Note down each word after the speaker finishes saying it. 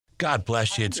God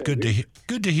bless you. It's good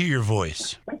to hear your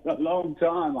voice. A long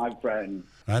time, my friend.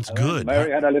 That's good.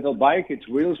 Mary had a little bike. Its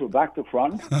wheels were back to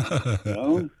front. You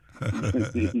know?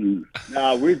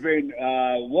 Now we've been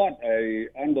what a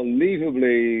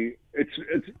unbelievably.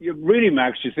 It's you really,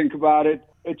 Max. You think about it.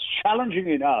 It's challenging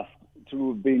enough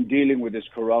to have been dealing with this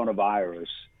coronavirus,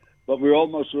 but we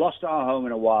almost lost our home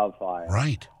in a wildfire.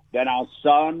 Right. Then our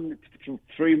son,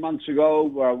 3 months ago,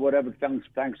 or whatever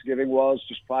Thanksgiving was,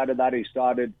 just prior to that, he's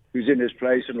in his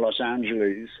place in Los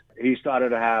Angeles. He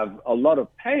started to have a lot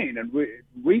of pain, and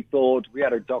we thought we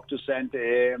had a doctor sent to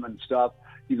him and stuff.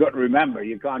 You got to remember,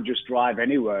 you can't just drive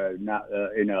anywhere in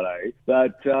LA.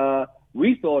 But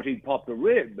we thought he'd popped a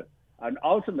rib. And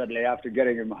ultimately, after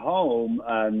getting him home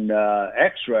and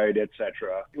x-rayed,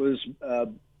 etc., it was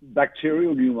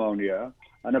bacterial pneumonia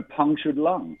and a punctured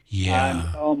lung. Yeah.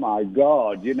 And, oh, my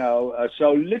God,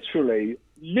 so literally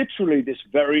this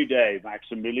very day,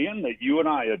 Maximilian, that you and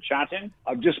I are chatting,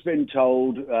 I've just been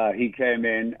told he came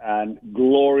in and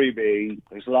glory be,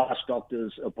 his last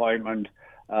doctor's appointment,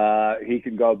 he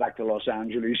can go back to Los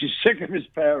Angeles. He's sick of his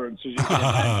parents, as you can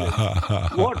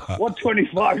imagine. What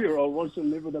 25-year-old wants to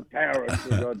live with a parent, for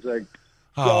God's sake?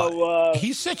 So,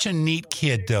 he's such a neat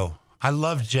kid, though. I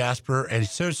love Jasper, and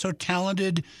he's so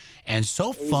talented and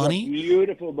so funny. He's a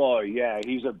beautiful boy, yeah.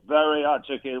 He's a very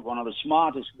articulate, one of the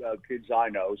smartest kids I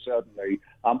know, certainly.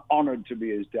 I'm honored to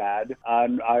be his dad,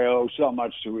 and I owe so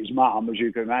much to his mom, as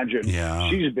you can imagine. Yeah.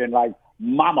 She's been like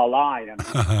Mama Lion.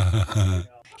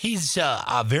 He's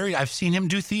I've seen him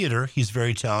do theater. He's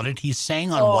very talented. He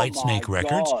sang on Whitesnake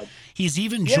Records. God. He's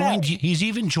even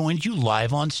joined you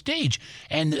live on stage.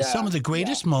 And some of the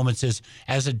greatest moments is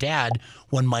as a dad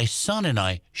when my son and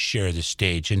I share the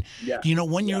stage. And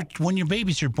when your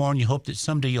babies are born, you hope that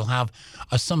someday you'll have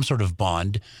some sort of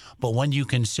bond. But when you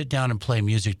can sit down and play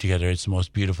music together, it's the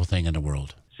most beautiful thing in the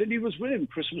world. Cindy was with him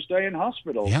Christmas Day in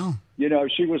hospital. Yeah.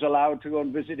 She was allowed to go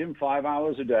and visit him 5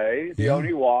 hours a day, the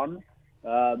only one.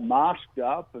 Masked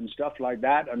up and stuff like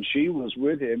that, and she was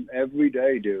with him every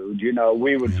day, dude.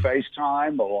 We would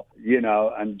FaceTime or,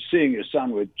 and seeing your son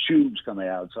with tubes coming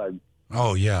outside.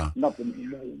 Oh, yeah. Not the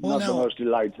most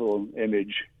delightful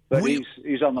image. But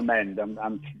he's on the mend.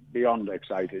 I'm beyond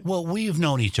excited. Well, we've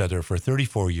known each other for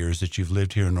 34 years that you've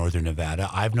lived here in Northern Nevada.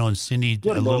 I've known Cindy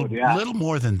a little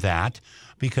more than that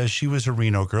because she was a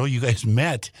Reno girl. You guys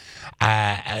met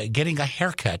getting a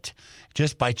haircut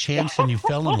just by chance and you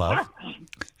fell in love.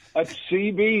 At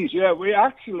CB's, yeah. We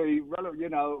actually,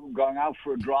 going out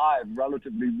for a drive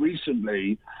relatively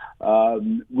recently,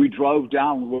 we drove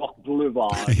down Rock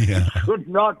Boulevard. Yeah. Could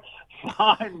not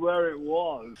find where it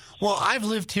was. Well, I've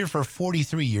lived here for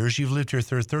 43 years. You've lived here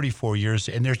for 34 years,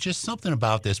 and there's just something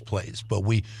about this place. But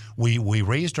we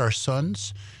raised our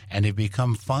sons, and they've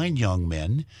become fine young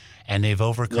men, and they've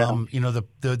overcome,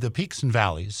 the peaks and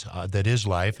valleys that is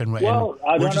life. And, I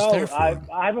we're don't just know. there for them.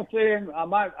 I have a feeling I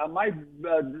might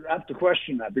have to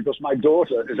question that because my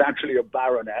daughter is actually a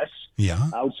baroness. Yeah.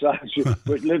 Outside,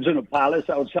 which lives in a palace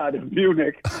outside of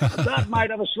Munich. That might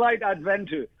have a slight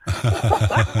adventure.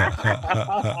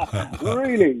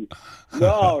 Really?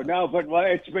 No, but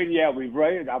it's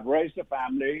been, I've raised a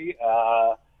family,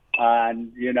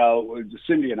 and,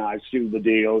 Cindy and I seal the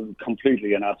deal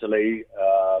completely and utterly,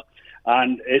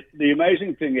 and the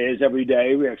amazing thing is every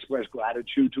day we express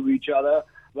gratitude to each other.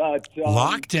 But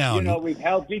lockdown, we've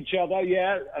helped each other,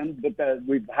 but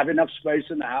we have enough space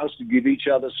in the house to give each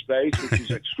other space, which is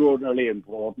extraordinarily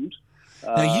important.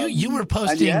 Now you were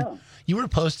posting. You were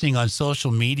posting on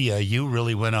social media. You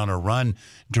really went on a run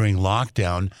during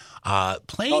lockdown,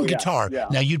 playing guitar. Yeah.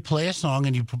 Now you'd play a song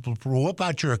and you whip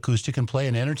out your acoustic and play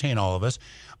and entertain all of us.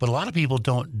 But a lot of people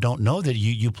don't know that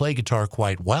you play guitar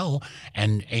quite well,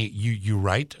 and you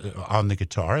write on the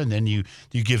guitar, and then you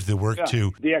give the work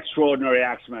to the extraordinary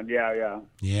Axeman.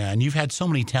 Yeah. And you've had so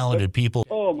many talented people.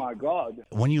 Oh my God!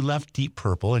 When you left Deep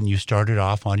Purple and you started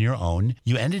off on your own,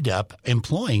 you ended up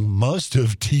employing most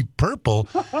of Deep Purple.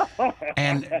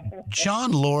 And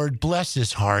Jon Lord, bless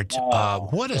his heart,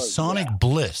 what a sonic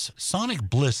bliss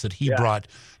that he brought.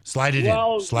 Slide it in.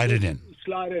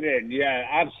 Slide it in, yeah,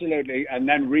 absolutely. And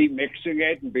then remixing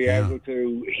it and be able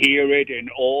to hear it in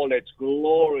all its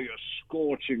glorious,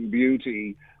 scorching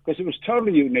beauty, because it was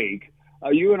totally unique.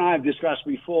 You and I have discussed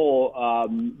before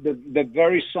the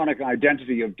very sonic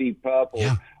identity of Deep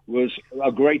Purple was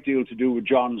a great deal to do with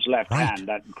John's left hand,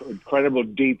 that incredible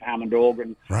deep Hammond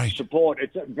organ support.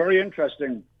 It's very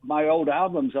interesting. My old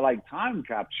albums are like time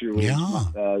capsules,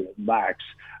 Max.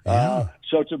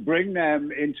 So to bring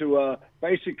them into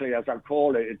basically, as I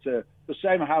call it, it's the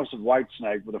same House of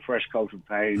Whitesnake with a fresh coat of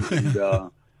paint and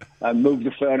and move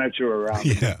the furniture around,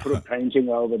 Yeah. put a painting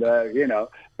over there,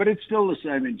 But it's still the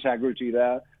same integrity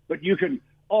there. But you can,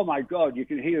 oh my God, you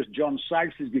can hear John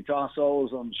Sykes' guitar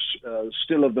solos on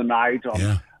 "Still of the Night,"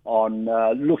 on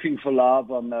 "Looking for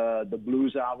Love" on the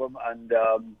blues album,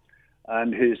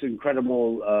 and his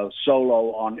incredible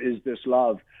solo on "Is This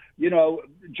Love."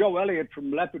 Joe Elliott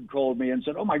from Leopard called me and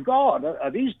said, "Oh my God,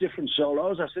 are these different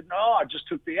solos?" I said, "No, I just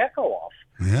took the echo off."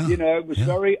 Yeah. It was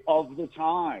very of the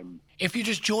time. If you're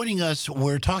just joining us,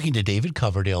 we're talking to David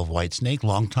Coverdale of Whitesnake,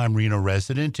 longtime Reno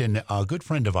resident and a good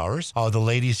friend of ours. The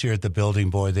ladies here at the building,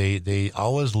 boy, they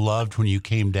always loved when you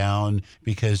came down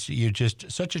because you're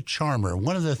just such a charmer.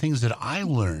 One of the things that I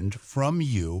learned from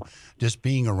you, just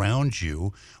being around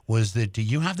you, was that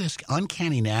you have this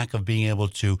uncanny knack of being able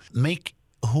to make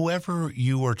whoever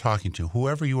you are talking to,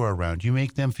 whoever you are around, you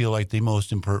make them feel like the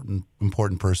most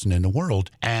important person in the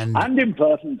world. And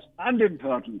important.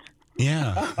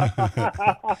 Yeah.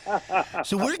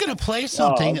 So we're going to play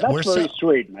something. That's very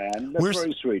sweet, man. That's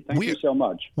very sweet. Thank you so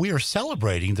much. We are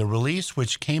celebrating the release,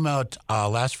 which came out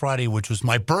last Friday, which was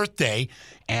my birthday,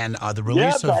 and the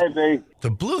release of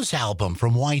the blues album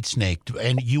from Whitesnake.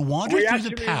 And you wandered through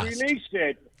the past. We released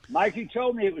it. Mikey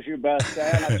told me it was your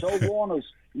birthday, and I told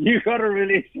Warner's, you got to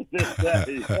release it this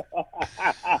day.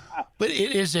 But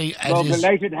it is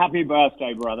belated happy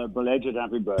birthday, brother. Belated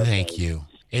happy birthday. Thank you.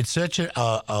 It's such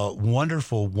a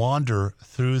wonderful wander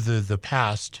through the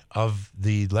past of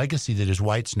the legacy that is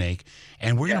Whitesnake.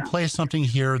 And we're going to play something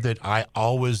here that I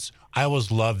always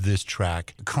love this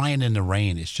track, Crying in the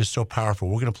Rain. It's just so powerful.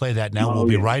 We're going to play that now. We'll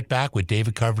be right back with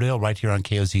David Coverdale right here on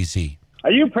KOZZ.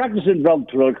 Are you practicing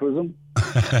ventriloquism?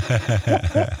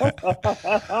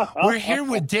 We're here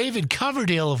with David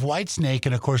Coverdale of Whitesnake,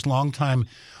 and of course, longtime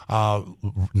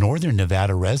Northern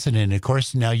Nevada resident. And of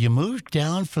course, now you moved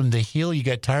down from the hill. You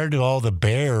got tired of all the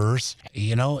bears.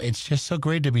 It's just so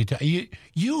great to be.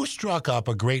 You struck up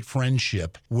a great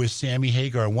friendship with Sammy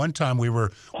Hagar. One time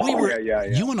you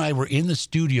and I were in the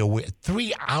studio with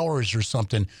 3 hours or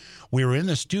something. We were in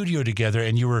the studio together,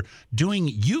 and you were doing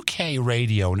UK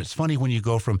radio. And it's funny when you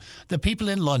go from the people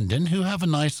in London who have a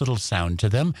nice little sound to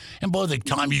them, and by the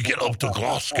time you get up to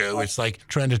Glasgow, it's like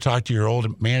trying to talk to your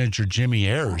old manager, Jimmy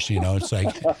Ayres. It's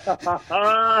like.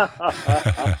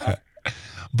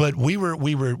 But we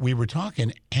were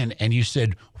talking, and you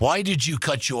said, "Why did you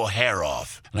cut your hair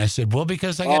off?" And I said, "Well,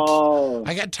 because I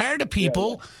got tired of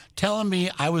people telling me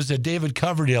I was a David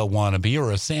Coverdale wannabe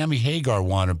or a Sammy Hagar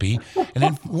wannabe." And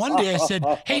then one day I said,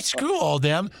 "Hey, screw all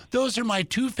them. Those are my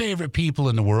two favorite people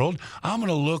in the world. I'm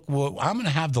going to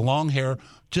have the long hair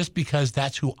just because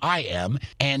that's who I am."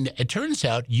 And it turns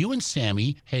out you and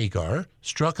Sammy Hagar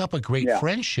struck up a great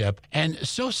friendship. And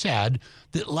so sad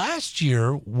that last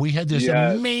year we had this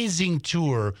amazing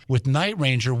tour with Night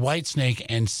Ranger, Whitesnake,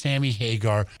 and Sammy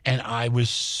Hagar. And I was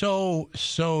so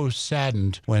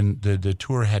saddened when the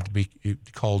tour had to be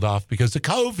called off because of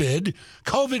COVID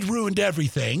ruined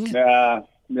everything. Yeah.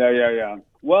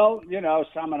 Well,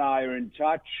 Sam and I are in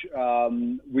touch.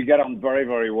 We get on very,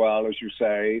 very well, as you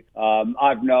say.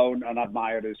 I've known and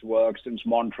admired his work since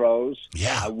Montrose.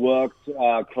 Yeah. I worked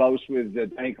close with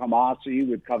Danny Comarci,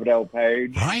 with Coverdale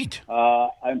Page. Right.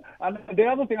 And the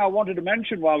other thing I wanted to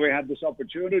mention while we had this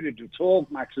opportunity to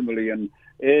talk, Maximilian,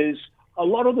 is a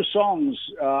lot of the songs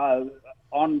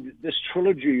on this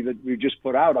trilogy that we just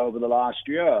put out over the last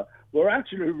year were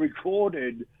actually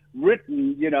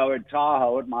written, in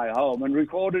Tahoe at my home and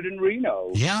recorded in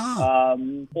Reno. Yeah.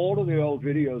 All of the old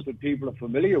videos that people are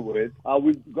familiar with,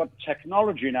 we've got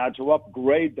technology now to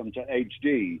upgrade them to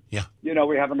HD. Yeah.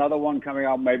 We have another one coming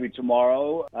out maybe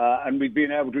tomorrow, and we've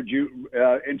been able to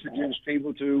introduce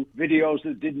people to videos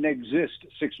that didn't exist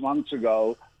 6 months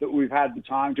ago, that we've had the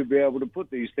time to be able to put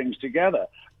these things together.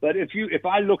 But if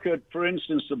I look at, for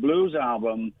instance, the blues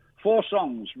album, 4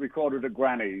 songs recorded at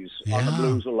Granny's on the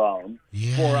blues alone.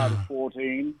 Yeah. 4 out of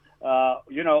 14.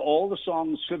 All the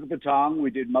songs took the tongue.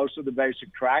 We did most of the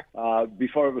basic track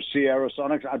before it was Sierra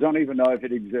Sonics. I don't even know if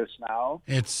it exists now.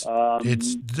 It's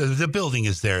the building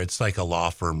is there. It's like a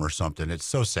law firm or something. It's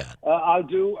so sad. I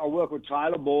work with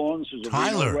Tyler Bournes, who's a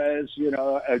Res,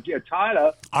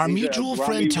 Tyler. Our mutual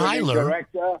friend Tyler.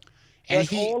 Director. And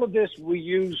all of this, we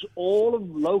use all of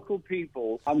local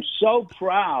people. I'm so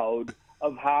proud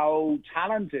of how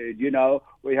talented,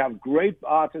 we have great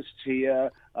artists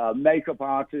here, makeup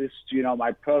artists,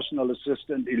 my personal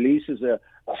assistant, Elise, is a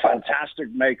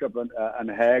fantastic makeup and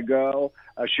hair girl.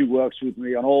 She works with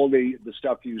me on all the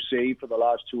stuff you see for the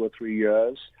last 2 or 3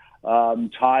 years.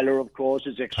 Tyler, of course,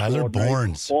 is extraordinary. Tyler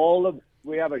Bournes.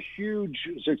 We have a huge,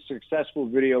 successful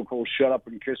video called Shut Up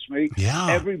and Kiss Me. Yeah.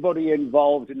 Everybody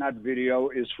involved in that video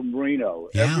is from Reno.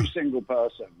 Yeah. Every single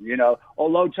person,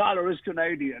 Although Tyler is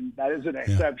Canadian, that is an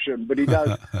exception, but he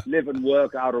does live and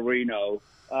work out of Reno.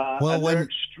 And they're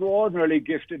extraordinarily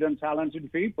gifted and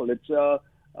talented people.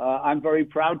 I'm very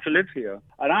proud to live here.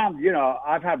 And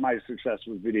I've had my success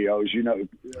with videos,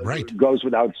 right. It goes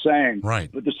without saying.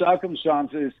 Right. But the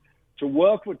circumstances to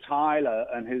work with Tyler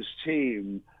and his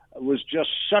team was just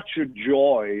such a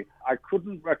joy. I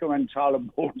couldn't recommend Tyler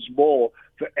Bournes more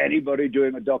for anybody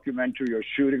doing a documentary or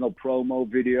shooting a promo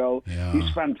video. Yeah. He's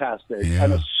fantastic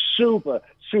and Yeah. a super,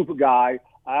 super guy.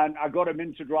 And I got him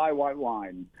into dry white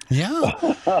wine. Yeah,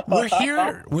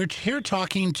 we're here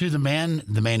talking to the man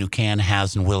who can,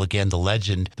 has, and will again, the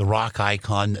legend, the rock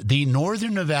icon, the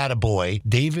Northern Nevada boy,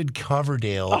 David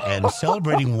Coverdale, and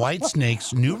celebrating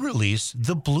Whitesnake's new release,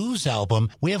 the Blues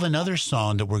album. We have another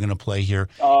song that we're going to play here.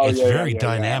 It's very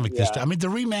dynamic this time. I mean, the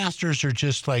remasters are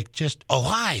just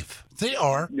alive. They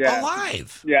are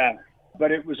alive. Yeah.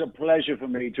 But it was a pleasure for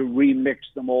me to remix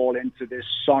them all into this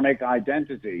sonic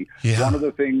identity. Yeah. One of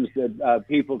the things that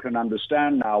people can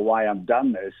understand now why I've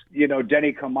done this,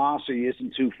 Denny Kamasi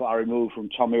isn't too far removed from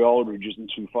Tommy Aldridge,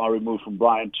 isn't too far removed from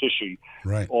Brian Tishy,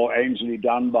 right, or Ainsley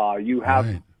Dunbar. You have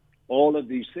all of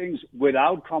these things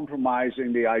without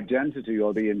compromising the identity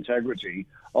or the integrity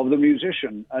of the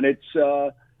musician. And it's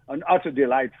an utter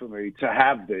delight for me to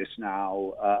have this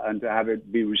now and to have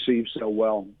it be received so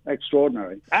well.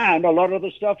 Extraordinary. And a lot of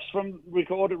the stuff's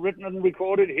written and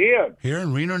recorded here. Here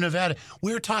in Reno, Nevada.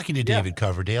 We were talking to David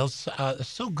Coverdale.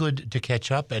 So good to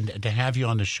catch up and to have you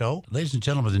on the show. Ladies and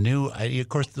gentlemen, the new, of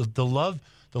course, the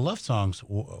Love Songs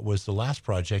was the last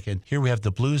project, and here we have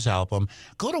the Blues album.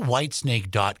 Go to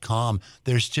Whitesnake.com.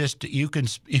 There's just you can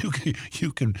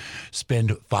spend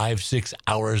 5-6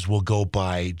 hours will go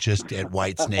by just at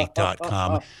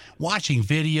Whitesnake.com, watching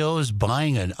videos,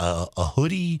 buying a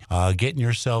hoodie, getting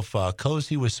yourself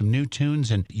cozy with some new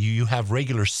tunes, and you have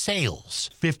regular sales,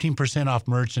 15% off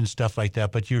merch and stuff like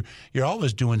that. But you're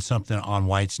always doing something on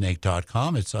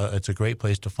Whitesnake.com. It's a great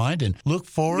place to find, and look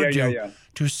forward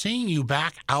to seeing you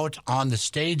back out on the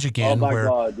stage again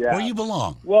where you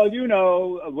belong. Well,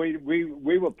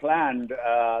 we were planned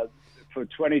for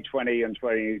 2020 and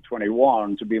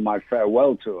 2021 to be my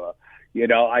farewell tour.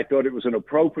 I thought it was an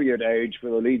appropriate age for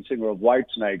the lead singer of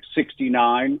Whitesnake,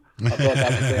 69. I thought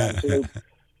that was the absolute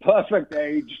perfect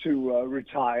age to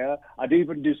retire. I'd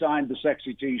even designed the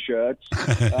sexy T-shirts,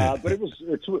 but it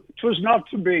was not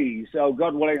to be. So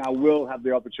God willing, I will have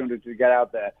the opportunity to get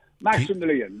out there.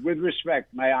 Maximilian, with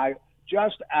respect, may I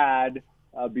just add,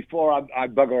 before I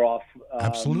bugger off,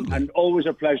 absolutely, and always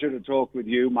a pleasure to talk with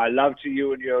you. My love to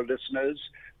you and your listeners.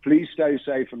 Please stay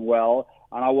safe and well.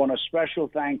 And I want a special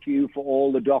thank you for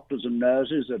all the doctors and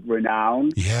nurses at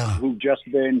Renown who've just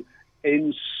been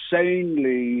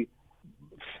insanely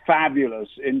fabulous,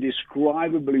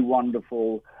 indescribably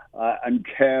wonderful, and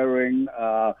caring,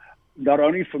 not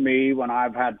only for me when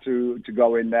I've had to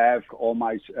go in there, or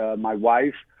my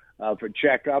wife for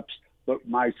checkups, but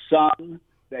my son,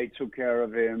 they took care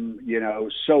of him,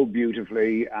 so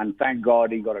beautifully, and thank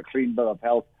God he got a clean bill of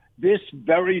health this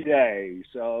very day.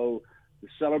 So the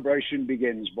celebration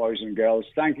begins, boys and girls.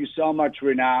 Thank you so much,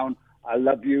 Renown. I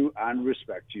love you and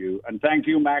respect you. And thank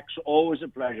you, Max. Always a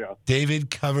pleasure. David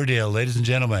Coverdale, ladies and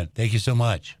gentlemen, thank you so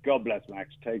much. God bless,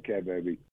 Max. Take care, baby.